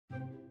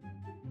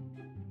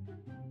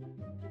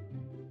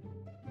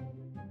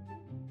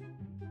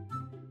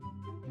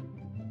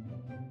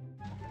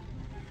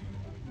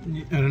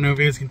I don't know if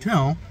you guys can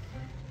tell,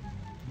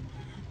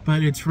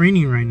 but it's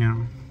raining right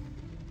now.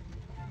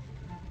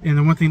 And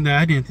the one thing that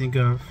I didn't think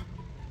of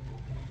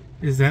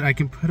is that I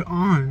can put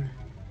on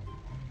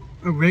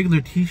a regular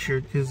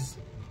t-shirt, and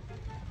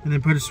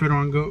then put a sweater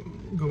on,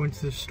 go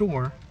into the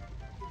store,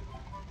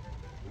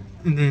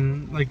 and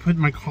then like put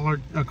my collar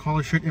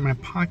shirt in my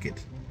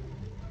pocket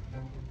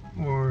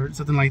or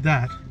something like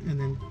that, and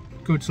then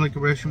go to like a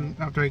restroom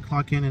after I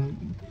clock in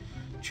and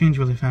change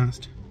really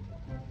fast,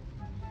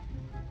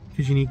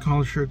 because you need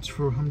collar shirts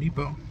for Home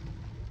Depot.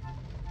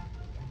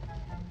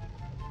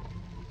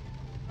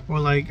 Or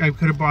like I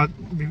could have bought,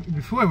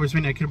 before I was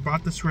raining, I could have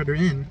bought the sweater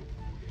in,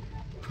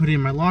 put it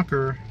in my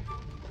locker,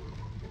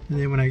 and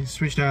then when I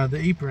switched out of the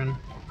apron,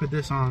 put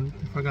this on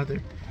if I got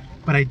there.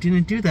 But I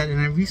didn't do that, and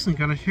I recently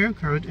got a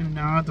haircut, and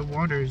now the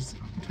water is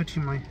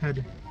touching my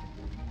head.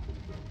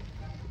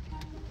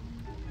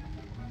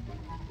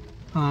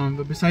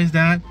 But besides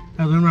that,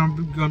 I learned what I'm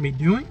going to be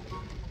doing.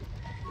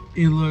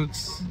 It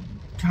looks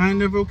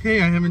kind of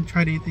okay. I haven't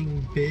tried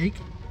anything big.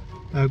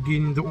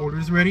 Getting the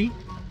orders ready.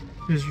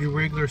 Just your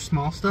regular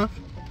small stuff.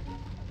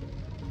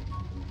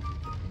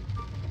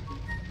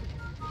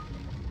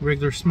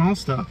 Regular small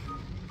stuff.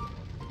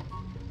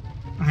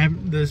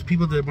 There's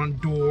people that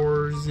want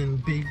doors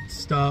and big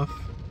stuff.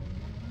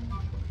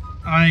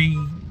 I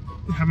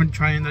haven't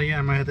tried that yet.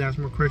 I might have to ask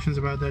more questions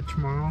about that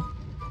tomorrow,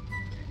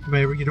 if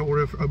I ever get an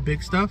order for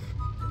big stuff.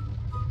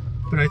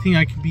 But I think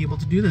I could be able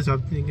to do this. I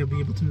think I'll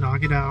be able to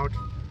knock it out,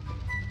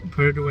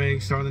 put it away,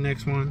 start the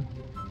next one,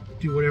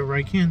 do whatever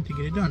I can to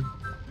get it done.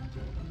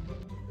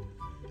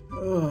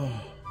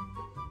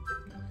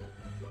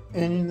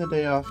 Ending the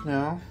day off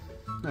now.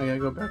 I gotta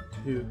go back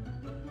to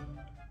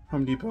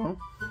Home Depot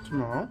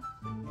tomorrow,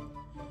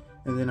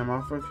 and then I'm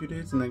off for a few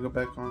days, and I go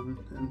back on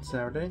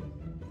Saturday.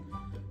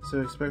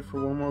 So expect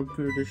for one more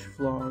goodish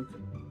vlog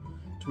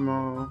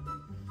tomorrow,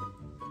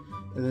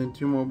 and then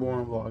 2 more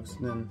boring vlogs,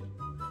 and then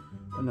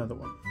another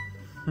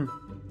one.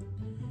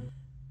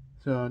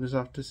 So I'm just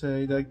off to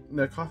say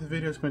that coffee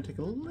video is going to take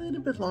a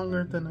little bit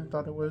longer than I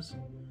thought it was.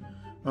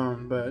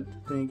 But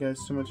thank you guys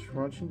so much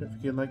for watching. Don't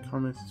forget to like,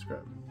 comment,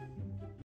 subscribe.